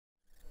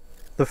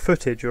The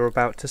footage you're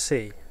about to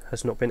see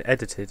has not been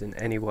edited in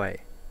any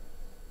way.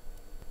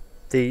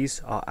 These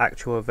are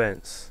actual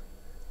events.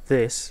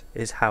 This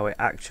is how it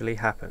actually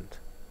happened.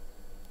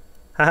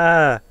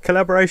 Haha!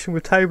 Collaboration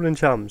with Table and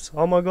Chums.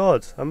 Oh my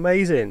god,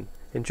 amazing!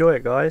 Enjoy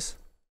it, guys.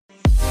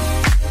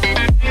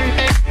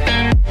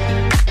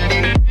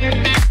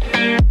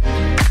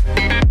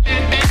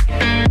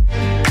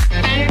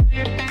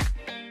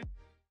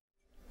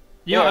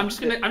 Yeah, I'm just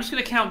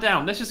gonna count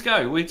down. Let's just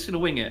go. We're just gonna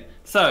wing it.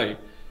 So,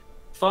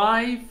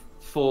 5,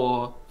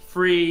 4,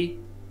 3.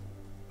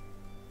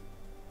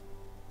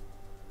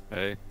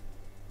 Hey.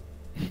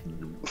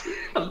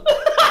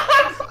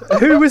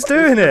 Who was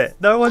doing it?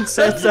 No one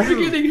said That's the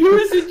beginning. Who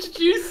is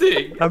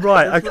introducing? I'm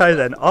right. Okay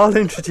then. I'll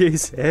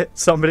introduce it.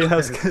 Somebody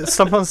else.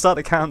 Someone start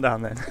the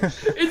countdown then.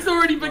 It's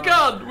already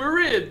begun. We're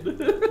in.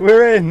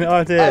 We're in.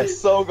 Oh dear. I'm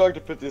so going to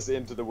put this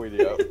into the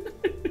video.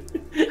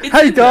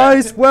 Hey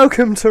guys,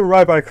 welcome to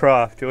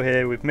Robocraft. You're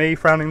here with me,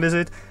 Frowning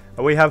Lizard,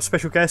 and we have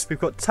special guests. We've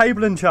got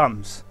Table and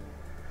Chums.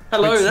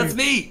 Hello, which that's you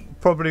me.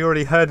 Probably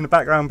already heard in the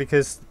background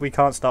because we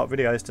can't start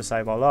videos to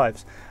save our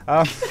lives.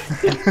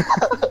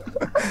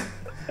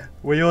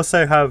 We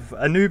also have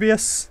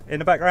AnuBius in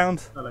the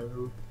background.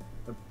 Hello.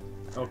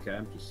 Okay,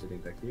 I'm just sitting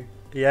back here.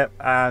 Yep,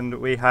 and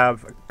we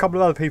have a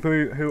couple of other people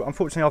who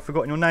unfortunately I've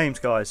forgotten your names,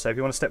 guys. So if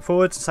you want to step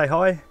forward and say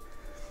hi.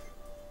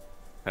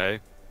 Hey.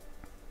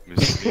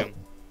 Mr. Leon.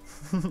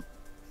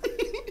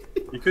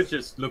 You could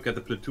just look at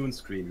the Platoon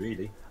screen,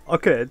 really. I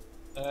could.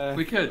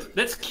 We could.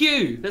 Let's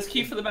queue. Let's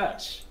queue for the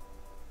match.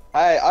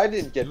 Hey, I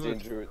didn't get to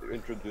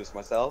introduce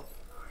myself.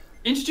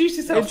 Introduce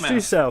yourself, Introduce man.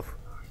 yourself.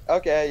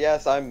 Okay,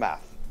 yes, I'm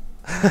Math.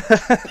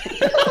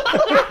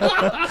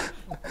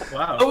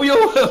 Wow. Are we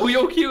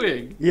all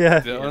queuing? Yeah.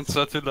 The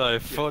answer to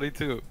life,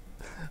 42.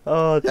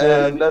 Oh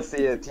dear. Let's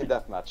see a team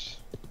deathmatch.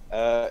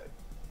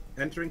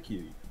 Entering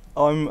queue.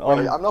 I'm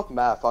not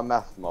Math, I'm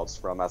Mathmods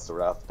from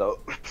Mathmods though.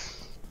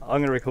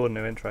 gonna record a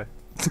new intro.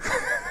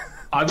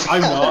 I'm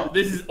not.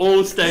 This is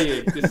all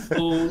staying. This is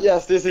all.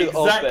 Yes, this is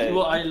all exactly staying.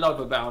 what I love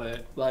about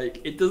it. Like,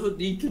 it doesn't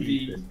need to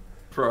be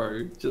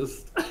pro.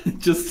 Just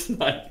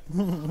like.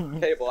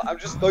 Okay, well, I'm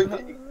just going to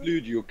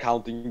include you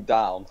counting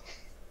down.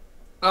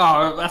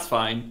 Oh, that's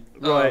fine.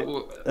 Right.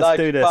 Let's Let's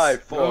do this.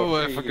 5, 4, Oh,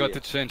 I 3. forgot to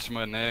change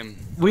my name.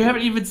 We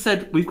haven't even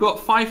said we've got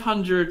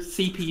 500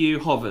 CPU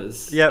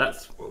hovers. Yep.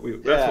 That's what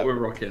we're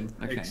rocking.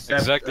 Okay.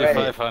 Exactly Hey.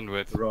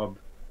 500. Rob.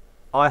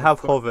 I have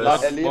hovers.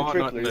 Like, Not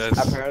LeonTrippler is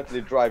less.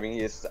 apparently driving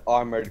his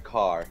armored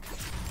car.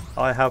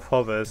 I have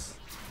hovers.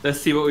 Let's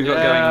see what we've got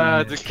going Yeah,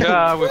 on. the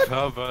car with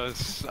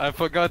hovers. I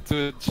forgot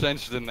to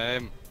change the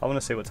name. I want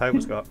to see what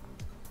Table's got.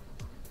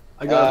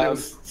 I got a little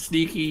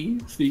sneaky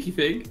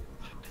thing.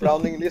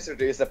 Frowning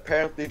Lizard is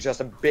apparently just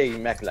a big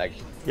mech leg.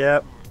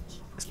 Yep.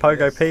 It's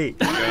Pogo Pete.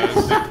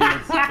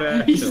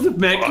 He's the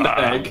mech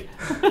leg.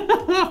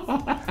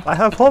 I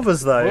have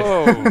hovers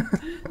though. Whoa.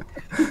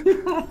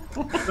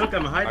 Look,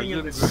 I'm Are hiding you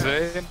in the ground.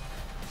 insane?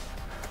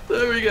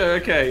 There we go.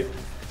 Okay.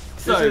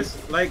 So, This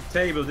is like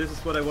Table, this is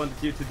what I wanted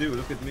you to do.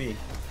 Look at me.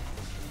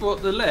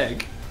 what, the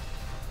leg?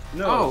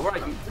 No. Oh,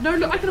 right. No,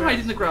 look, I can hide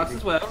in the grass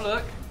as well.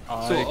 Look.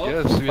 I Sort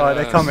of. guess we Right, are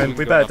they're coming. soon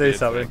We gonna better do be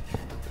something.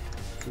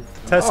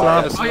 attacked.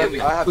 Tesla. yes. Oh,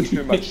 yeah, I have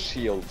too much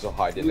shield to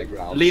hide in the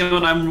ground.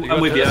 Leon,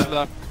 I'm with you.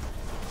 Tesla.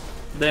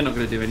 They're not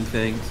going to do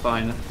anything. It's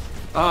fine.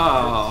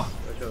 Ah.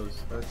 That shows.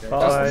 Okay. Bye.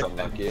 That's not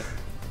lucky.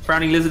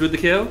 Frowning lizard with the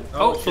kill.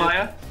 Oh, shit.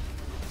 flyer.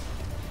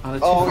 Oh, they're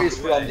too Oh, far he's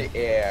away. from the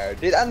air.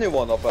 Did any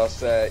one of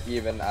us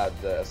even add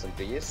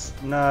SMPs?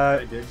 No,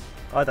 I did.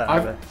 I don't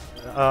have it.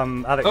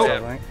 Alex, Oh. I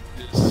think.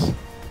 Yes.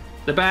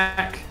 They're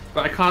back,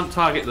 but I can't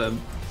target them.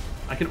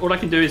 All I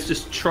can do is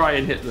just try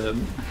and hit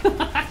them.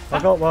 I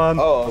got one.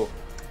 Oh.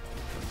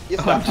 He's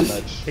Oh, not just-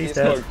 damage. He's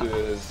dead. Going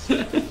to,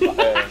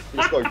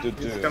 he's going to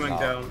do He's it coming now.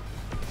 down.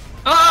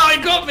 Oh,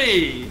 he got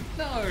me!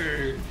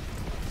 No.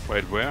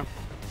 Wait, where?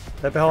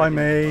 They're behind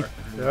me.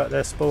 They're at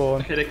their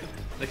spawn. Okay,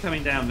 they're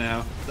coming down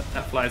now.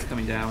 That flyer's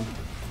coming down.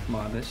 Come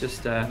on, let's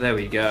just. There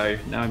we go.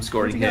 Now I'm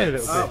scoring Where'd he go,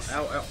 hits. little Ow, bitch?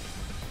 ow, ow.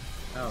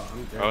 Oh,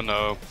 I'm dead. Oh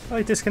no. Oh,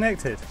 he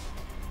disconnected.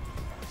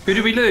 Who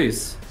did we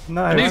lose?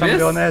 No, AnuBius?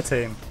 somebody on their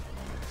team.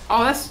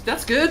 Oh,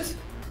 that's good. As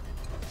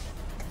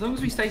long as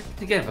we stay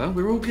together,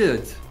 we're all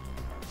good.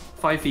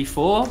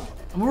 5v4,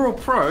 and we're all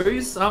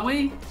pros, aren't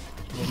we?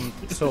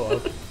 Sort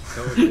of.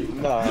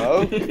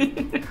 No.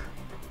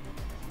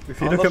 If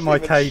you I'm look not at my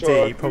even KD,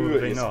 sure who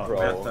probably is not. pro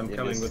Math, I'm in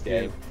coming this with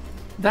game. you.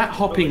 That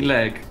hopping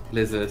leg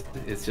lizard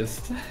is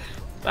just.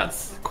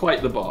 That's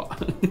quite the bot.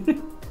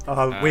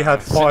 We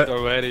had Sit five.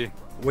 already.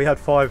 We had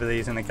 5 of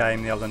these in a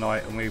game the other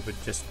night, and we were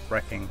just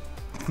wrecking.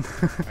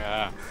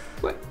 Yeah.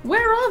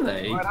 Where are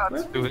they?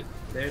 Where- Do it.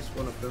 There's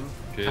one of them.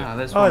 Okay. Ah,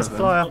 there's Oh, one it's of a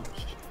them. flyer. Oh,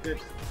 shit.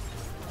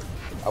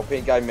 I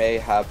think I may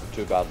have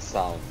too bad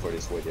sound for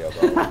this video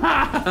though.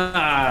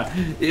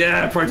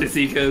 Yeah, Project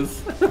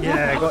Seekers.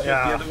 Yeah, got The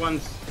ya. other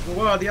one's.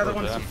 Wow, the other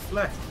Well one's done.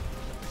 left.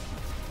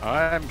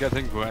 I'm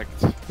getting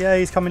wrecked. Yeah,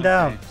 he's coming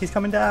down. Okay. He's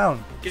coming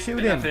down. Get Shoot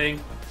that him. thing.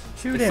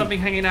 Shoot There's him. something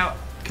hanging out.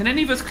 Can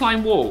any of us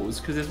climb walls?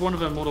 Because there's one of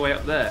them all the way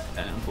up there,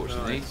 No, I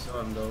unfortunately.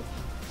 saw him though.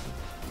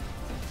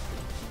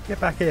 Get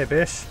back here,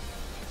 Bish.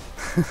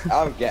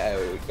 I'm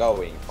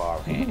going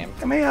for him.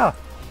 Come here.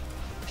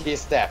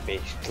 He's that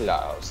bit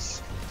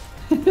close.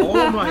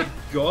 Oh my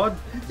god!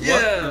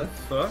 Yeah.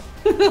 What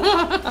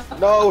the fuck?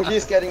 No,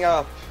 he's getting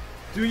up.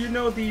 Do you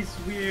know these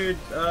weird,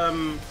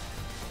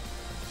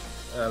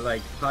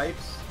 like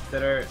pipes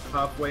that are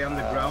halfway on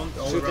the ground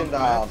all Shoot around him the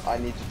down. map? I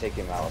need to take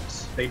him out.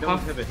 They don't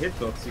have a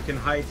hitbox. You can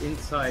hide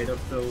inside of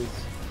those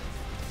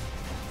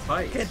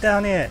pipes. Get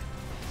down here.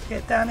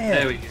 Get down here.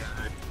 There we go.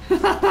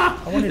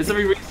 There's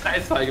something really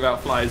satisfying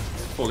about flies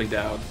falling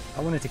down.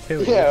 I wanted to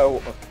kill you. Yeah,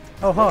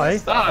 Oh, hi.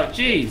 Oh,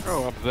 jeez.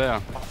 Oh, up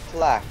there.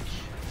 plaque.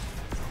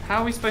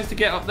 How are we supposed to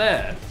get up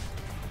there?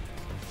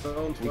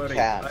 Don't We worry,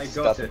 can't. I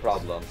got That's the it.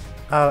 problem.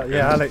 Oh,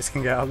 yeah, Alex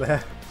can get up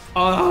there.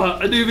 Oh,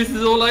 Anubis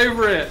is all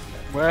over it.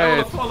 I Wait,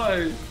 want to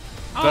follow.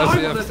 Oh, does I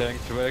he have wanna-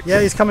 sanctuary?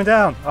 Yeah, he's coming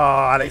down. Oh,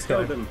 Alex got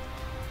Killed him. him.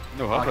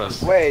 No,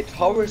 hovers. Wait,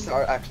 hovers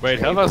are actually. Wait,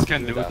 able hovers to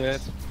can do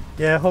that.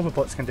 Yeah,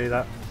 hoverbots can do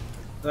that.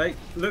 Like,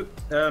 look,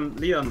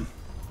 Leon,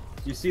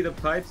 you see the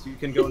pipes? You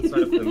can go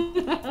inside of them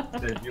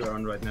that you are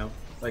on right now.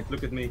 Like,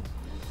 look at me.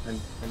 I'm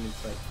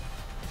inside.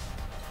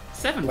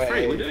 7-3,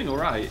 Wait. we're doing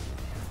alright.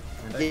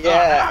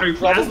 Yeah, Oh,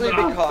 probably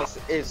plasma. because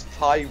it's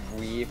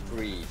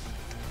 5v3.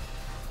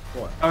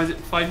 What? Oh, is it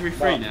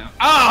 5v3 now?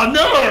 Oh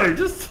no!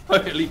 Just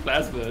totally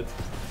plasmid.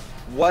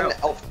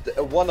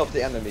 One of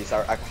the enemies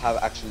have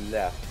actually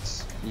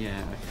left.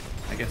 Yeah,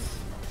 I guess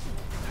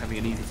having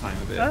an easy time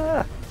of it.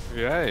 Ah,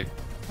 Yay.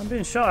 I'm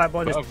being shot at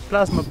by this Oh.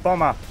 plasma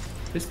bomber.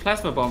 This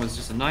plasma bomb is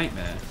just a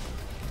nightmare.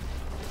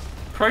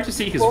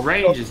 Protoseeker's Well,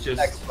 range is just...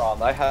 Next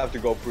round, I have to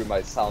go through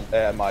my sound,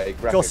 my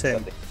graphics Got him.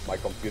 settings. My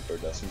computer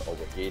doesn't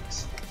overheat.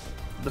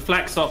 The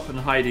flak's up and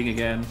hiding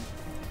again.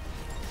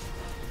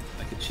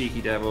 Like a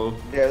cheeky devil.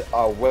 There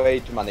are way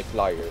too many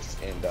flyers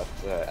in that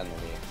enemy.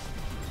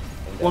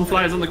 In that One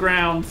flyer's on the enemy.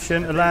 ground.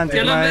 Shouldn't have landed,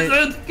 Get him, mate.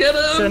 Lizard! Get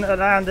him! Shouldn't have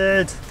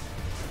landed.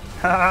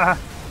 Ha!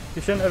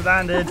 You shouldn't have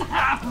landed.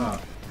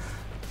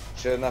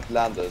 Shouldn't have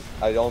landed.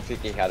 I don't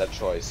think he had a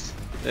choice.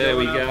 There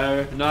we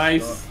go.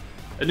 Nice.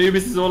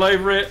 Anubis is all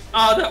over it.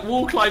 Ah, that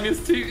wall climb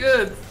is too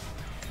good.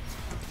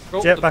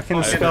 Oh, Jet back in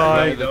the I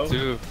sky, landed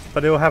too.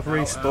 but he'll have Ow,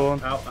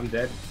 respawn. ow, ow, I'm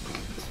dead.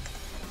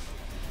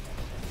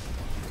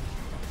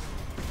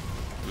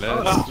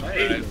 Let's Oh, try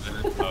hey.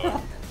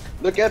 that.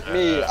 Look at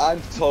me,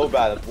 I'm so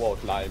bad at wall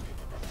climb.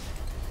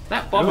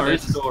 That bomber Oh,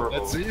 is adorable.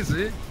 That's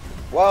easy.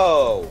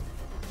 Whoa!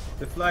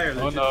 The flyer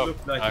Oh legit no,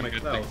 looked like I'm my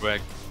getting cloud.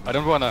 wrecked. I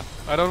don't wanna.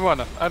 I don't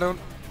wanna. I don't.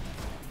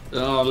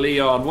 Oh,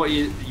 Leon, what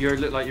you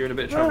look like you're in a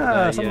bit of trouble Ah,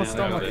 there. someone Yeah,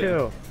 stole my okay.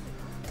 kill.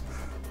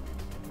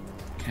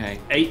 Okay,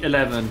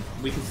 8-11.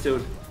 We can still...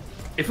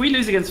 If we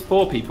lose against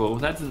 4 people,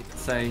 that doesn't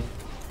say...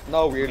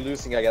 No, we're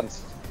losing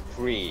against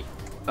 3.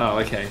 Oh,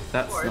 okay.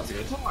 That's not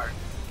good.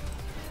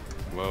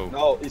 Whoa.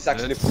 No, it's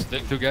actually Let's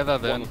stick together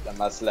one then. of them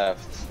has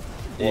left.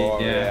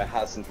 Or Yeah.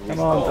 hasn't Come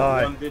on, respawned.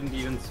 die. One didn't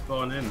even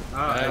spawn in.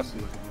 Ah, Um, I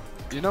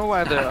see. You know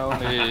why there are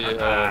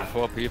only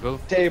 4 people?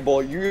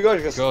 Table, you are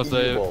just Because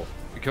they- evil.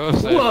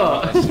 Because they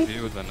What? have less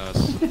view than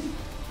us.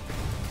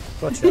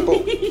 Gotcha.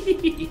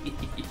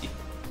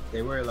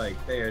 They were like,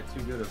 they are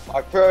too good at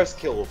My first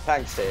kill,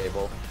 thanks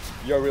Table.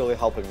 You're really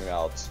helping me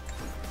out.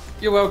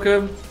 You're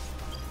welcome.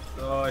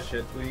 Oh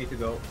shit, we need to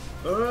go.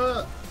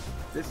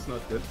 This is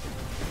not good.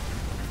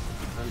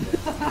 I'm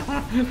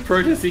dead.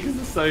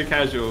 Protoseekers are so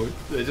casual.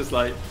 They're just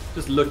like,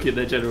 just look in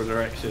their general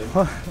direction.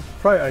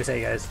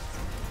 Proto-seekers.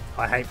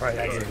 I hate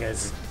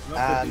proto-seekers. Not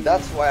And good.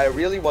 that's why I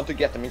really want to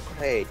get them in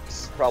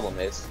crates. Problem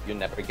is, you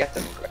never get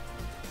them in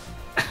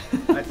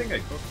crates. I think I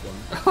cooked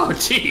one. Oh,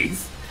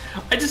 jeez.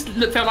 I just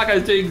felt like I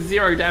was doing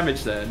 0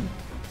 damage then.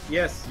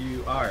 Yes,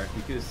 you are,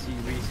 because he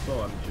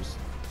respawned. Just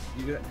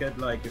you get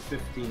like a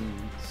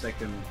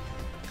 15-second.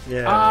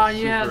 Yeah. Ah,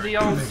 yeah, super the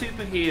old healing.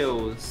 super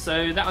heal.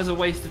 So that was a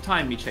waste of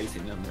time me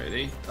chasing them,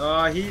 really.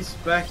 He's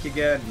back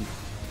again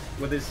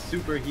with his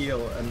super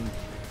heal and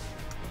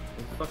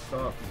fuck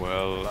off.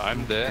 Well,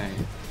 I'm there.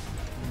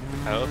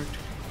 Help.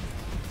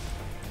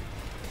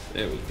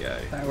 There we go.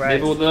 Alright.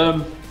 Nibble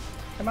them.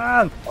 Come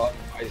on. Oh,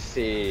 I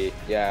see.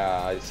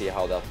 Yeah, I see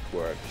how that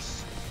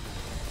works.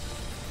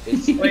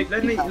 It's Wait,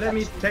 let me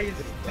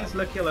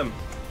Tesla kill him.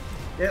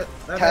 Yeah,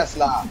 that's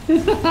Tesla.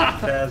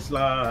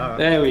 Tesla.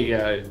 There we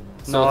go.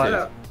 No, Sorted.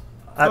 Yeah,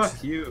 Actually,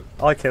 fuck you.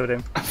 I killed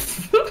him.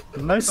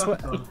 No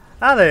sweat. Fuck off.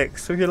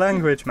 Alex, with your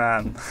language,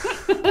 man.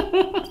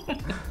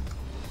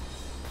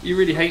 You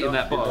really hating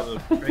that You bot.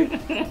 little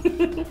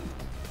prick.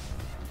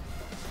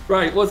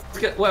 Right, what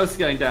else is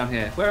going down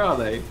here? Where are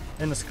they?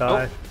 In the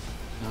sky.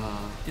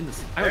 In the...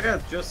 I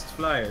got just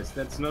flyers.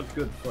 That's not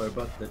good for a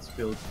bot that's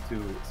built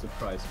to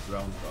surprise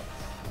ground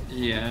bots.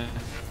 Yeah.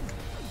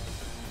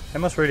 They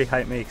must really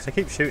hate me because they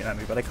keep shooting at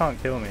me, but they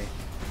can't kill me.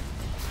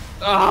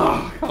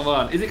 Oh, come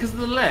on. Is it because of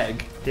the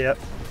leg? Yep.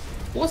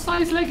 What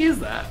size leg is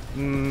that?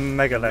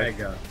 Mega leg.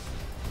 Mega.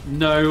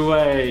 No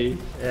way.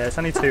 Yeah, it's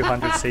only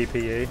 200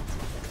 CPU,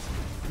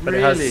 but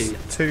Really? it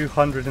has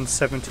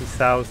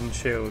 270,000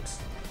 shields.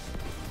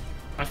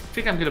 I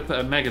think I'm going to put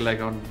a mega leg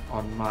on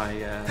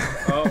my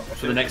Oh,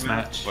 for the next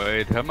match.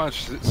 Wait, how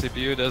much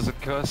CPU does it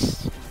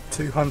cost?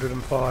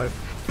 205.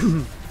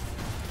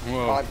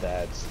 Whoa. I'm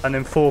dead. And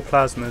then 4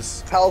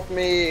 plasmas. Help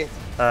me!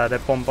 They're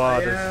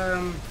bombarded.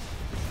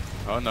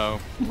 Oh no.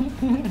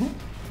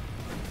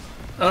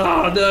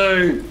 Oh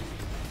no!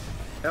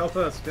 Help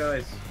us,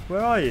 guys.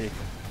 Where are you?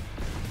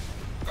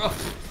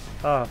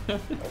 Ah.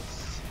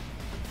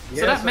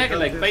 So that Mega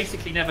Leg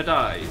basically never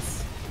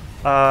dies.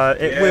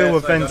 It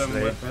will Yes, I got him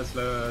eventually. with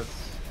Teslas.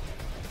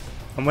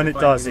 And when it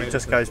Finally does, made it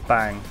just it. goes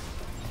bang.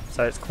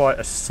 So it's quite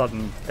a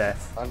sudden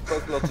death. I'm so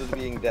close to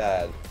being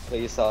dead.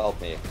 Please help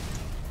me.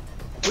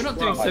 We're not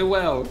doing Wow. so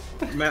well.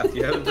 Matt,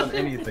 you haven't done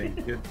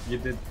anything. You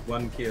did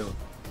 1 kill.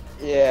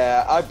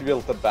 Yeah, I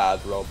built a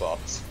bad robot.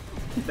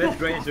 That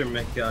Razor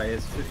mech guy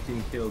has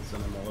 15 kills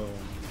on him alone.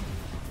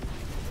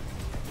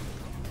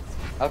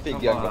 I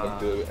think Come I'm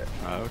going to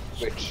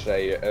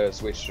Ouch.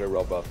 switch the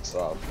robots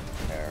up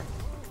here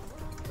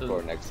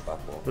for next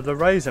battle. But the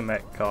Razor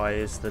Mech guy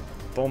is the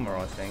bomber,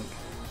 I think.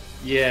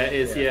 Yeah, it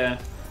is, yeah.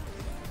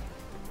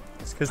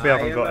 It's because we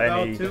haven't got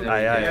any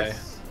AA.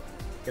 Yes.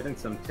 Getting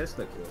some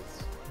Tesla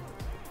kills.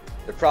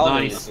 The problem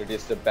Nice. is it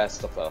is the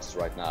best of us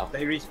right now.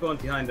 They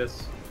respawned behind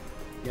us.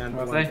 Behind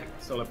Are one they?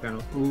 solar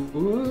panel.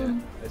 Ooh. Yeah,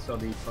 I saw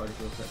the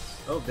particle effects.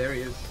 Oh, there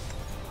he is.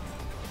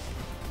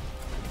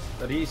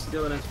 But he's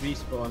still in his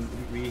respawn.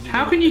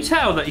 How can you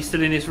tell that he's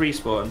still in his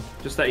respawn?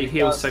 Just that he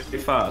heals so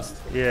fast.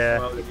 Yeah.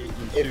 Well, you If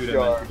shoot him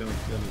you're- and you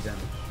don't do any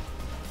damage.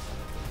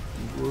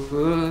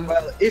 Ooh.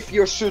 Well, if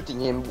you're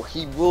shooting him,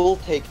 he will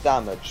take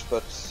damage,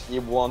 but he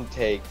won't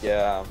take.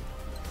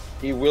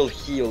 He will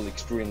heal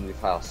extremely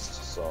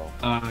fast, so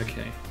Ah,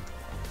 okay.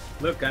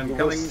 Look, I'm you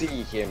will coming.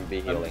 see him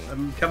be healing.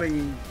 I'm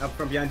coming up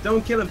from behind.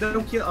 Don't kill him!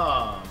 Don't kill!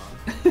 Ah!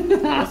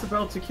 I was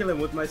about to kill him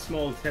with my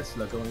small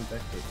Tesla going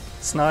backwards.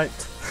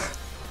 Sniped.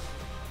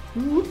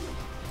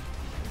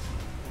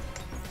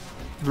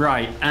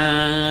 Right,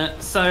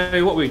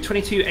 so what were we,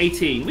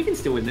 22-18? We can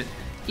still win it.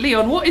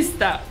 Leon, what is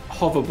that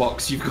hover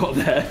box you've got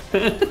there?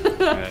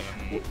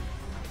 Um,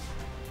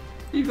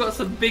 You've got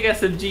some big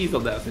SMGs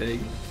on that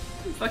thing.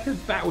 It's like a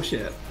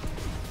battleship.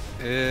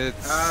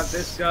 it's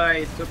This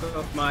guy took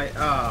off my.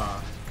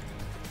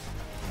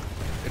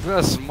 it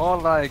was more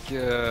like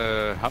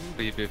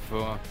Humvee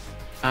before,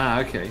 Ah,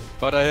 okay.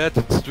 but I had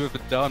to strip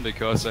it down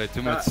because I had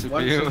too much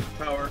One's in CPU.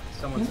 the tower.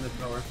 Someone's in the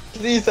tower.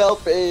 Please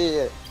help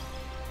me!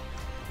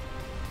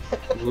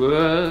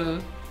 Whoa.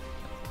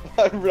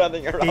 I'm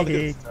running around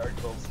in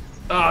circles.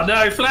 Oh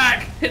no,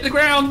 flak! Hit the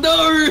ground,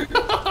 no!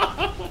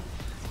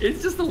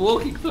 It's just a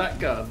walking flak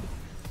gun.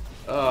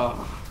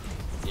 Oh.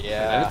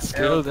 Yeah. Let's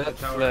kill Help that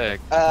the tower.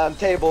 flag.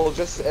 Table,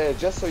 just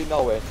so you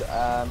know it,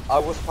 I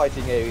was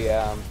fighting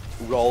a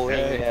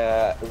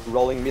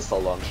rolling missile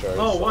launcher.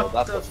 Oh, so what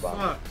that the was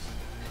fun.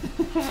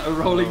 fuck? A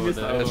rolling Oh,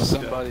 missile. there's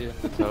launcher. somebody in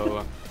the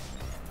tower.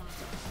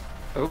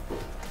 Oh.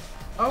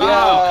 Oh,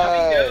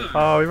 Yay!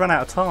 Oh, we ran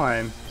out of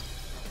time.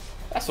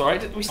 That's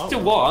alright, we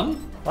still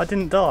won. I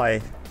didn't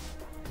die.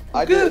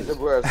 I did the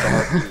worst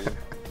RP.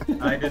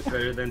 I did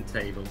better than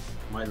Table.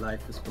 My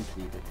life is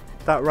completed.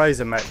 That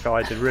Razor Mech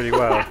guy did really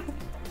well.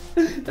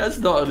 That's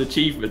not an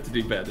achievement to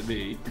do better than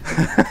me.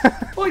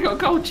 Oh, I got a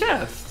gold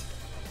chest.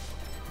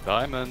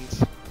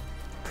 Diamonds.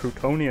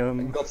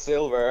 Plutonium. Got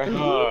silver.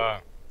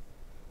 Ah,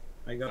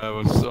 I got. I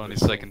was only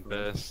second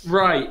best.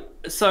 Right,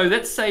 so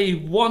let's say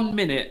 1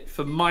 minute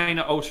for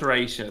minor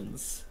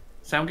alterations.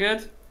 Sound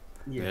good?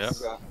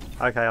 Yes.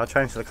 Yeah. Okay, I'll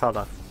change the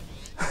colour.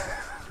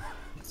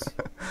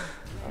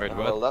 Wait,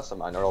 Well, what? that's a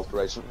minor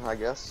alteration, I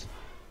guess.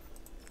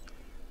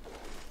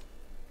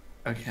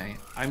 Okay,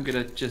 I'm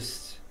gonna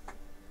just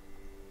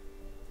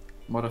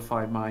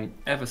modify mine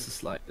ever so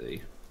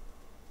slightly.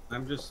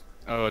 I'm just.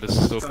 Oh, this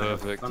is so trying to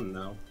have perfect. Fun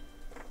now.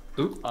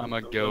 Oop. I'ma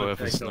I'm go gonna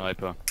with a take off.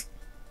 sniper.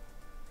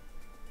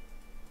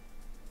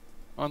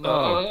 Oh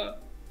no!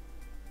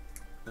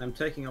 I'm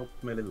taking out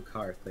my little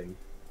car thing.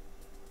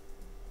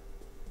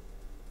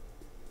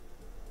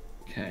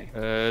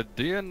 Okay.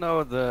 Do you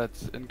know that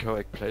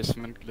incorrect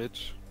placement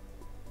glitch?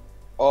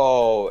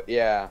 Oh,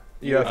 yeah.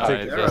 You have I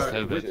to just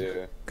have which-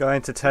 it. go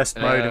into test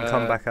mode and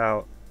come back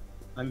out.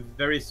 I'm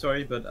very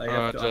sorry, but I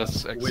have to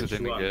Just ask which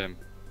exiting the one. game.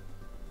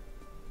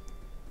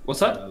 What's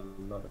that? A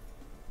lot of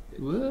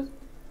What?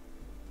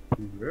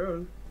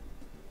 girl.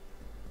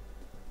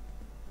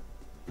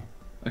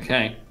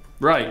 Okay,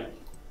 right.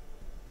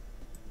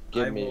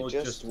 Give I me will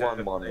just have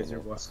one more laser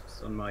minute.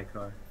 wasps on my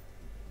car.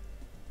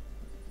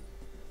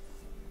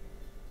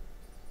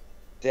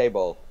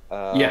 Table.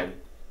 Yeah.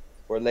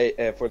 For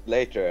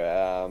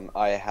later,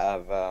 I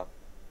have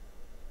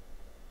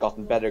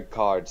gotten better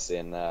cards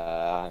in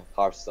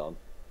Hearthstone.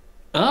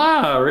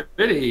 Ah,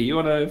 really? You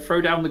want to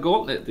throw down the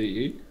gauntlet, do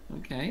you?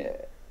 Okay.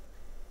 Yeah.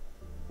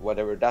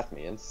 Whatever that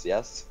means,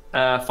 yes.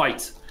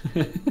 Fight.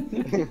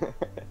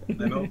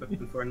 I'm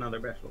open for another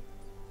battle.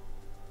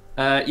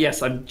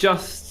 Yes, I'm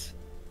just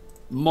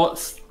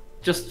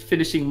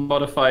finishing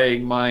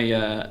modifying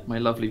my my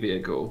lovely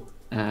vehicle.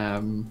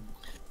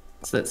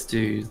 So let's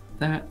do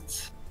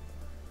that.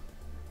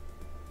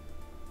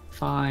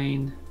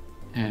 Fine,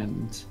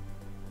 and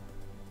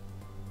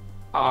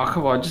oh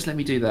come on, just let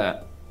me do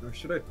that. Or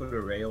should I put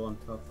a rail on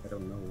top? I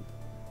don't know.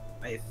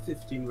 I have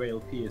 15 rail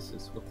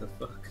pieces. What the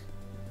fuck?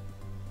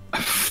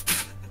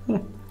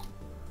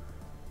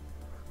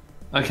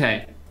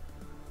 Okay.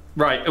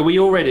 Right, are we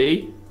all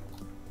ready?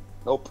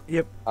 Nope.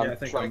 Yep. I'm Yeah, I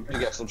think trying I'm- to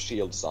get some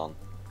shields on.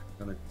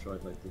 Gonna try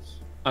it like this.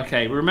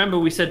 Okay, remember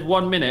we said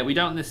 1 minute. We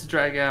don't want this to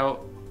drag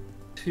out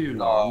too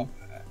long.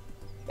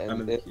 I'm And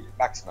in the it's queue.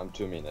 maximum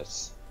 2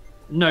 minutes.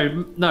 No,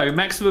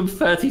 maximum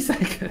 30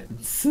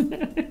 seconds.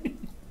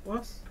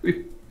 What?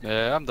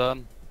 Yeah, I'm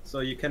done. So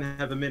you can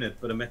have a minute,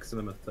 but a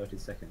maximum of 30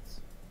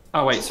 seconds.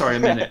 Oh wait, sorry, a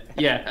minute.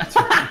 Yeah.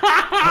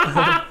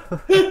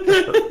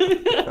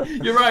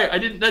 You're right.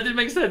 That didn't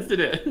make sense, did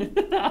it?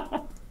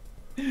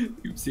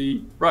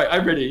 Oopsie. Right,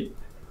 I'm ready.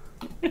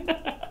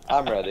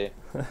 I'm ready.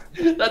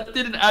 That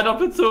didn't add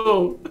up at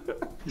all.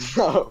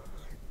 No.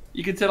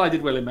 You can tell I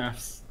did well in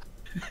maths.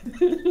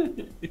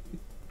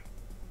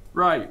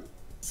 Right.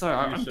 So You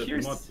I'm should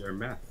curious. mod your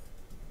math.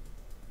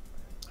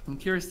 I'm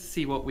curious to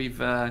see what we've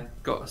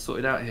got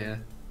sorted out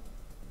here.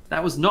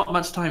 That was not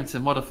much time to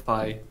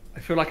modify. I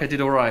feel like I did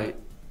all right.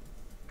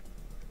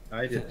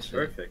 I did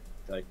Actually. perfect.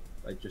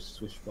 I just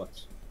switched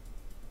bots.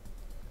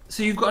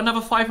 So you've got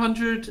another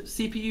 500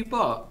 CPU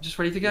bot just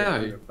ready to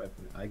go.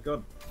 I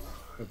got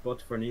a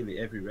bot for nearly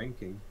every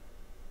ranking.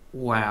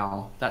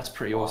 Wow, that's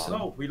pretty awesome.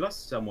 Oh, we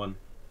lost someone.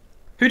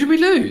 Who did we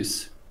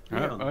lose?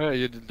 Leon. Oh, yeah,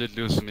 you did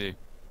lose me.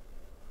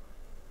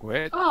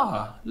 Wait.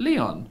 Ah,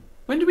 Leon.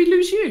 When did we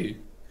lose you?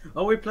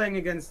 Oh, we're playing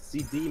against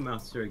CD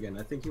Master again.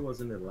 I think he was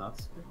in the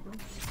last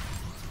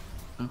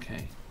one.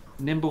 Okay.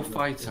 Nimble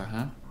fighter,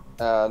 huh?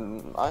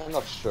 I'm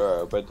not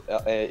sure, but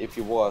if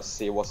he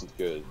wasn't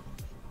good.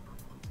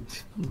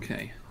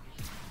 Okay.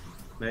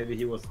 Maybe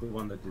he was the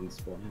one that didn't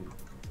spawn in.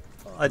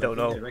 I don't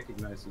think I know.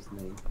 recognize his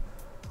name.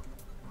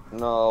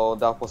 No,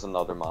 that was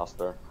another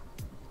master.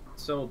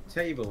 So,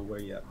 Table, where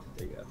you at?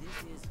 There you at.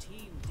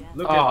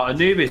 Look Oh, at.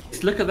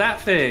 Anubis, look at that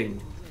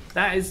thing.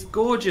 That is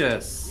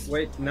gorgeous.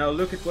 Wait, now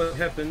look at what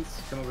happens.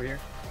 Come over here.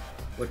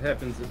 What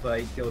happens if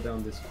I go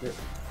down this cliff?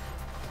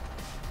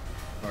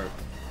 Or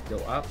go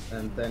up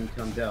and then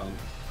come down.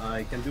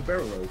 I can do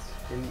barrel rolls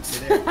in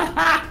midair.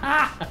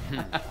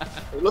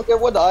 Look at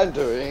what I'm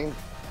doing.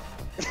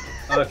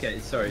 Okay,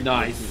 sorry.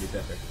 Nice. Really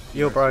better.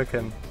 You're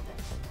broken.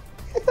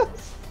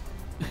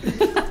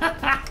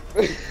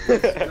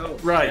 No,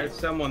 Right. There's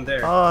someone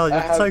there. Oh, I you're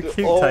have so to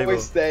cute, always Table.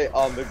 stay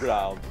on the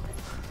ground.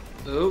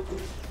 Oh,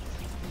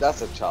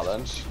 That's a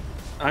challenge.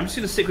 I'm just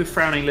gonna stick with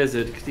Frowning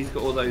Lizard because he's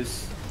got all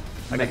those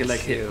I mega got leg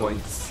hit shields.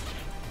 points.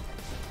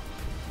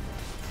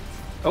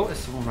 Oh, there's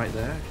someone right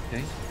there.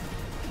 Okay.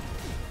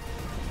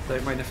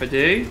 Don't mind if I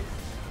do.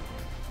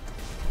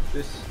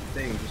 This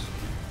thing just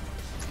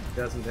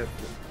doesn't have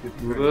good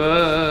friends.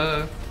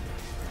 Whoa.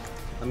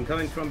 I'm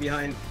coming from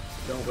behind.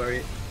 Don't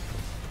worry.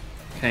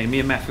 Okay, me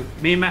and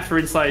Math are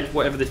inside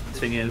whatever this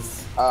thing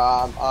is.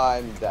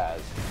 I'm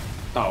dead.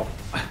 Oh.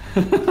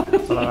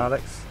 Hello,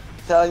 Alex.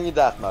 Telling you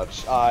that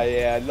much.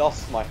 I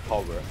lost my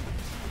power.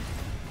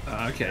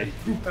 Okay.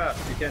 Too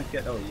fast. You can't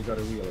get. Oh, you got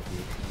a wheel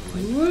of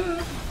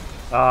me.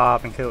 Ah,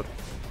 I've been killed.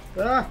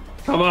 Ah!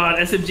 Come on,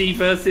 SMG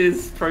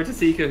versus Proto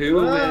Seeker, who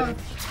will win?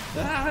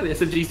 Ah, the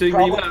SMG's doing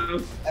really well.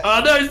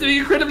 Oh no, it's doing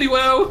incredibly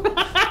well!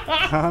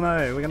 Oh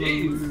no, we're gonna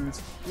Jeez.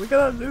 lose. We're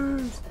gonna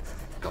lose.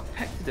 Got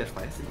pecked to death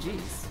by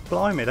SMGs.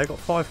 Blimey, they got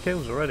 5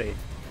 kills already.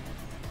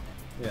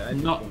 Yeah, I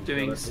just Not don't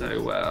doing know so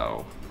that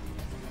well.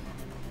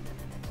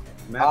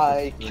 Math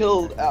I is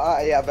killed. really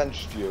I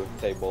avenged you,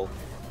 Table.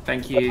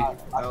 Thank you. I'm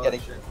Oh,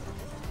 getting. shit.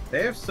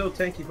 They have so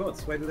tanky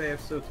bots. Why do they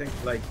have so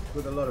tanky, like,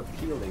 with a lot of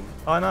shielding?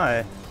 I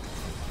know.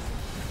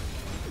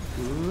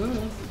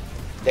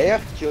 They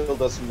have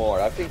killed us more.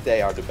 I think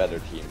they are the better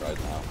team right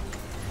now.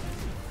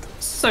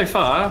 So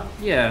far,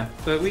 yeah,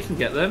 but we can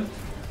get them.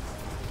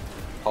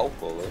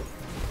 Hopefully.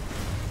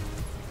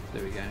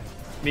 There we go.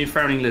 Me and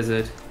Frowning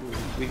Lizard.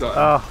 We got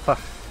Oh, fuck.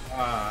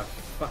 Ah,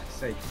 fuck's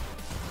sake.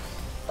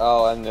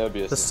 Oh, and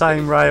Nubius. The is same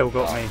getting rail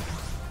killed. got me.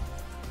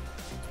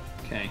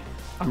 Okay,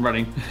 I'm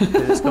running.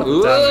 It's got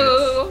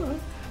Whoa!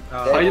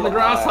 Oh, Hide in the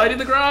grass, hide in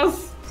the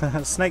grass!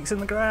 Snakes in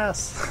the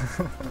grass.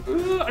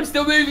 I'm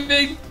still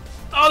moving!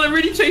 Oh, they're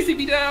really chasing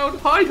me down!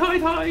 Hide,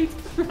 hide, hide!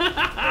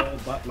 oh,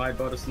 but my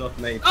bot is not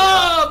made.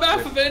 Oh,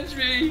 Math, avenge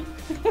me!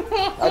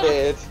 I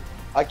did.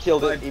 I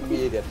killed it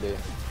immediately.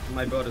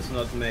 My bot is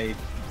not made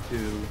to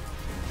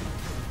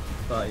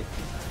fight.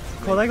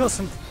 Well, they got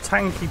some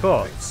tanky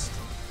bots.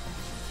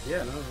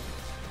 Yeah, no.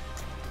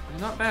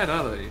 Not bad,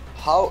 are they?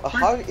 How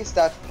is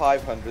that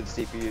 500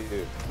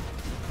 CPU?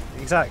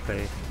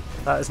 Exactly.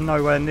 That is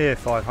nowhere near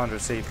 500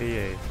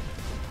 CPU.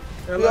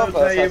 Who Hello, of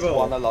us has Table.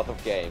 won a lot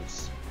of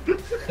games?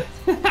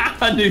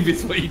 I knew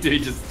this what you do,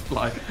 just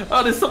fly.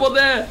 Oh, there's someone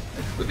there!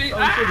 With me.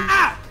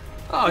 Ah!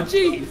 Oh,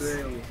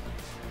 jeez!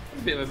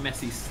 A bit of a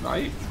messy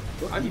snipe.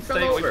 He fell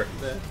staying away over.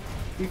 from there.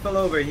 He fell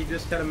over. He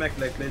just had a mech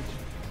leg glitch.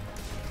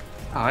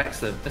 Oh,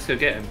 excellent. Let's go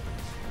get him.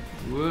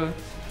 Whoa.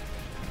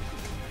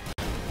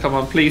 Come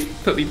on, please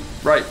put me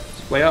right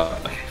way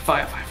up. Okay,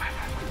 fire, fire, fire,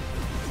 fire.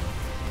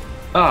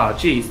 Ah,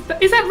 jeez.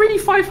 Is that really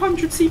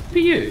 500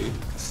 CPU?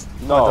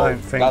 No, I don't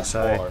think that's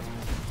so. more.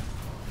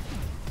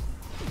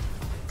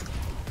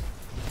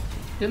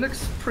 It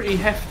looks pretty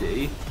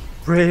hefty.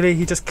 Really?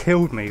 He just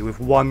killed me with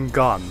one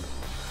gun.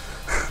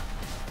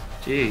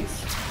 Jeez.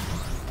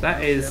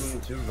 That is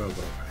Them to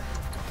Robo.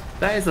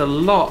 that is a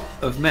lot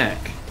of mech.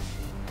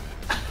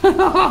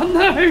 Oh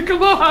no,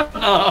 come on!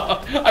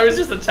 Oh, I was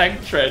just a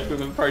tank tread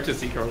with a Proto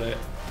Seeker on it.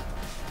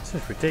 This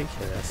is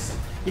ridiculous.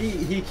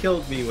 He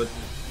killed me with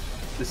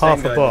the Half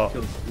same a guy bot. that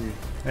killed you.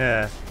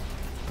 Yeah.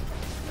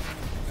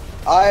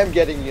 I am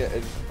getting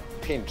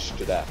pinched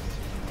to death.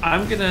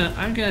 I'm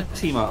gonna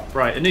team up.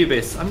 Right,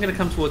 Anubis, I'm gonna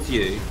come towards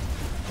you.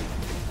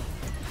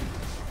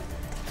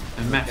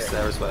 And Math's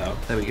there as well.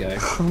 There we go.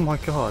 Oh my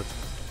god.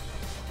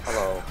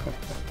 Hello.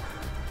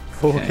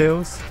 4 Okay.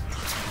 kills?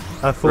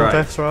 4 Right.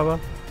 deaths rather?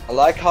 I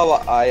like how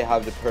I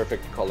have the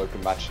perfect color to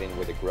match in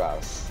with the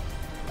grass.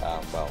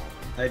 Well,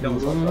 I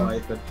don't know why,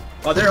 but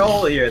oh, they're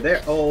all here.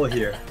 They're all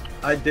here.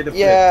 I did a flip.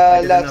 yeah,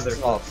 I did let's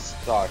another not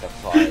flip. start a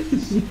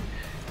fight.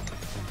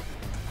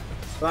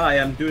 Bye.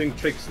 I'm doing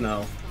tricks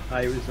now.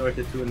 I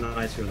resorted to a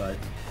nicer life.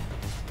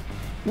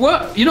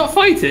 What? You're not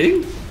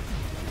fighting?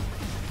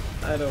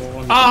 I don't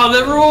want. Ah,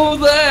 they're all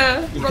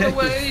there! Run Yes.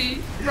 away!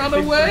 Run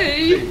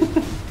away!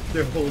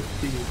 Their whole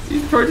team.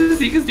 These Proto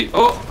Seekers do.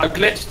 Oh, I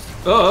glitched.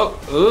 Oh,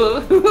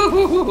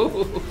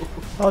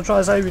 I'll try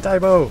to save you,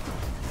 Table.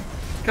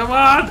 Come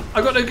on!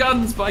 I've got no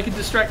guns, but I can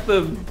distract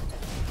them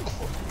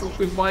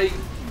with my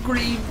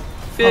green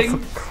thing. Oh,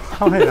 for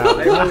crying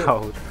out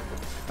loud.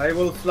 I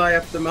will fly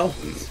up the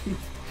mountains.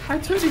 I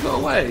totally got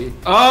away.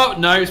 Oh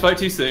no, spoke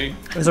too soon.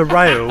 There's a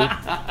rail.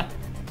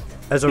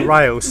 There's a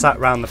rail sat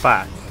round the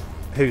back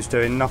who's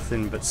doing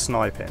nothing but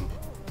sniping.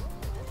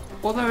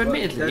 Although,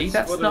 admittedly, that's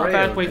that's what not a a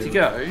bad rail way do. to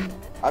go.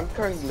 I'm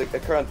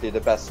currently the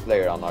best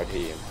player on our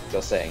team.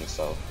 Just saying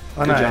so.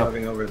 I Good know. job.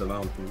 Driving over the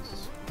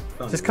mountains.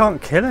 Fun. Just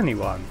can't kill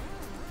anyone.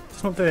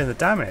 Just not doing the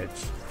damage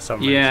for some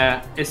reason.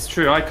 Yeah, it's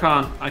true. I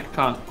can't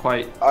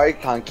quite. I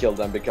can't kill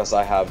them because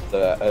I have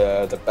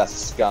the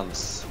best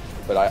guns,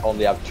 but I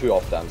only have 2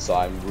 of them, so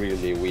I'm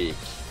really weak.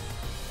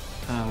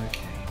 Oh, okay.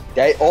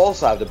 They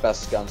also have the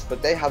best guns,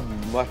 but they have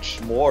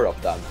much more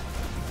of them.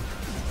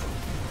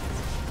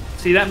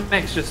 See, that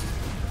mech's just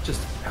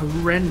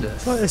horrendous.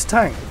 It's like this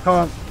tank.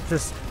 Can't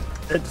just.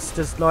 It's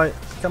just like,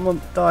 come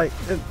on, die.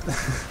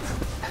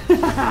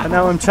 And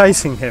now I'm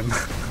chasing him.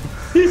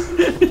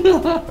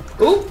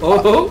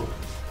 Oh.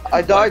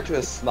 I died to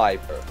a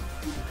sniper.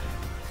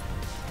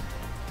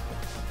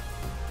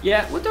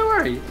 Yeah, well, don't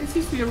worry. It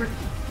seems to be a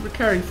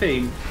recurring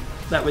theme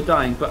that we're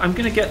dying, but I'm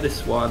gonna get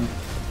this one.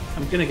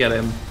 I'm gonna get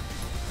him.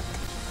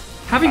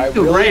 Having I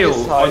the really rail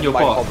decided on your my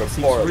bot hover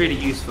seems poorly. really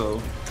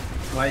useful.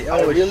 My,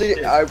 I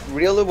shit.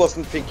 really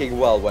wasn't thinking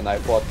well when I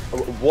thought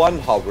one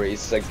hover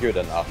is good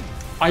enough.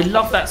 I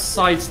love that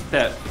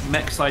sidestep,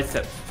 mech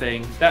sidestep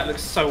thing. That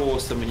looks so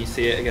awesome when you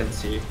see it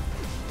against you.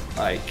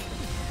 Like,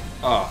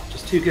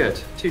 just too good,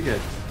 too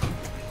good.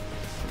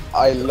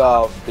 I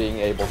love being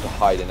able to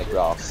hide in the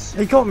grass.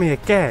 He got me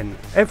again.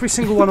 Every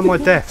single one of my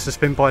deaths has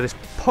been by this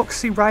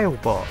poxy rail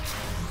bot.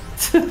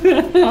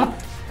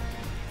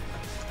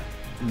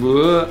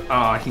 Whoa. Oh,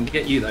 I can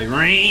get you though.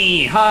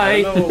 I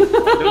Hi. don't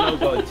know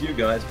about you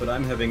guys, but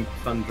I'm having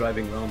fun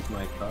driving around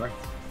my car.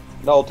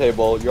 No,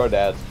 Table, you're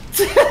dead.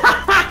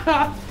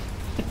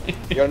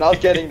 You're not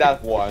getting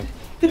that one.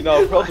 You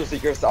know, Proto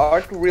Seekers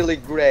aren't really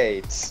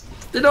great.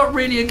 They're not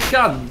really a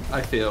gun.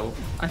 I feel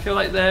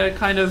like they're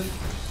kind of.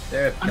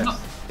 They're I'm pests. not.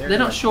 They're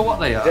not sure what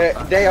they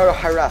are. They are a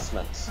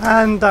harassment.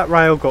 And that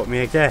rail got me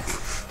again.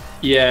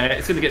 Yeah,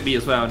 it's gonna get me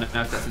as well. Now if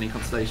that's any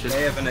consolation.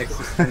 They have an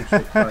existential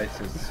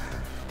crisis.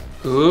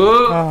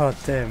 Ooh. Oh,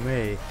 dear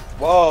me.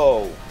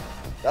 Whoa!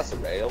 That's a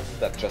rail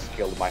that just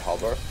killed my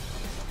hover.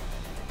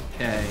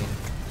 Okay.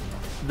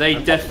 They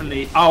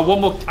definitely. Oh, one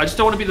more. I just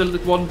don't want to be the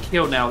one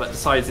kill now that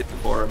decides it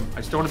for him. I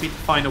just don't want to be the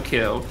final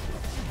kill.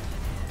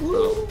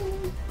 Woo!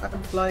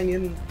 I'm flying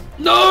in.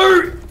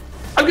 No!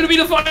 I'm gonna be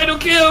the final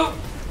kill.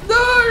 No!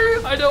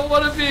 I don't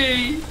want to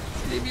be.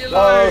 Leave me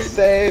alone. Oh,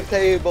 save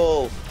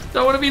Table!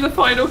 Don't want to be the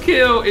final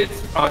kill.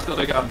 It's got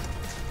no gun.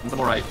 I'm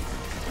alright.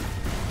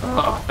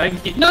 Oh,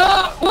 thank you.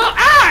 No! Well,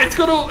 it's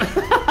got all.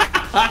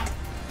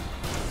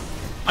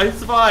 I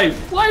survived.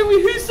 Why are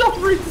we? Who's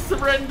offering to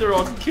surrender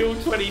on kill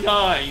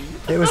 29?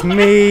 It was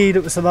me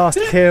that was the last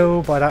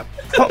kill by that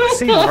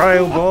poxy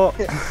rail bot.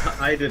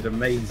 I did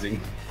amazing.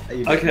 You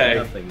did Okay.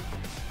 Nothing.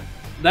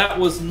 That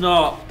was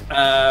not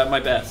my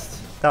best.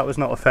 That was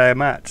not a fair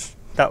match.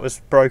 That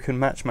was broken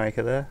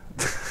matchmaker there.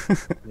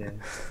 Yeah.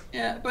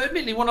 Yeah, but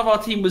admittedly, one of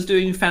our team was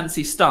doing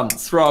fancy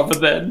stunts rather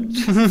than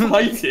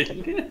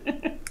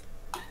fighting.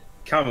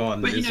 Come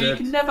on, But you know, you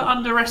can never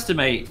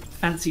underestimate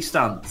fancy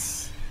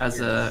stunts as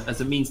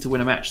a means to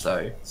win a match,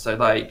 though. So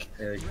like,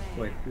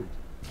 Quite good.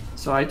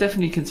 so I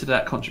definitely consider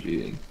that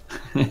contributing.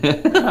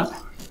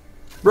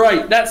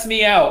 Right, that's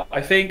me out. I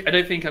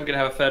don't think I'm gonna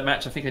have a third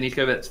match. I think I need to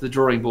go back to the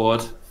drawing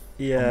board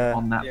Yeah.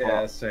 on that Yeah,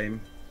 part.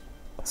 same.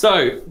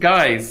 So,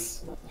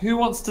 guys, who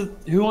wants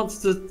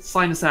to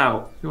sign us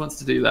out? Who wants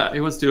to do that?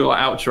 Who wants to do our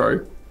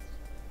outro?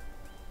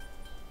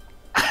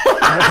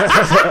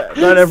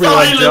 Let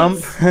everyone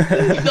Silence!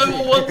 jump. No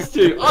one wants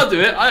to. I'll do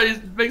it.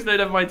 It makes no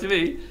never mind to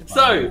me.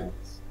 So,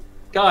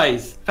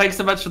 guys, thanks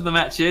so much for the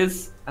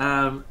matches.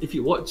 If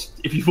you watched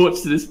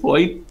to this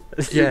point,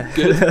 Yeah.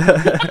 good.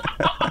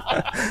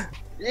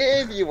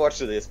 If you watch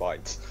to this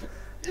point.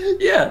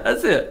 Yeah,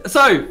 that's it.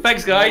 So,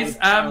 thanks, guys.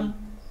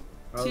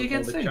 See you again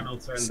all the soon.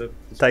 channels are in the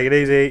Take it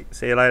easy.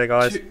 See you later,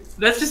 guys.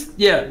 Let's just,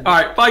 yeah. All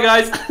right, bye,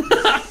 guys.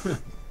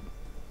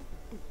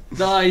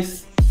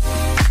 Nice.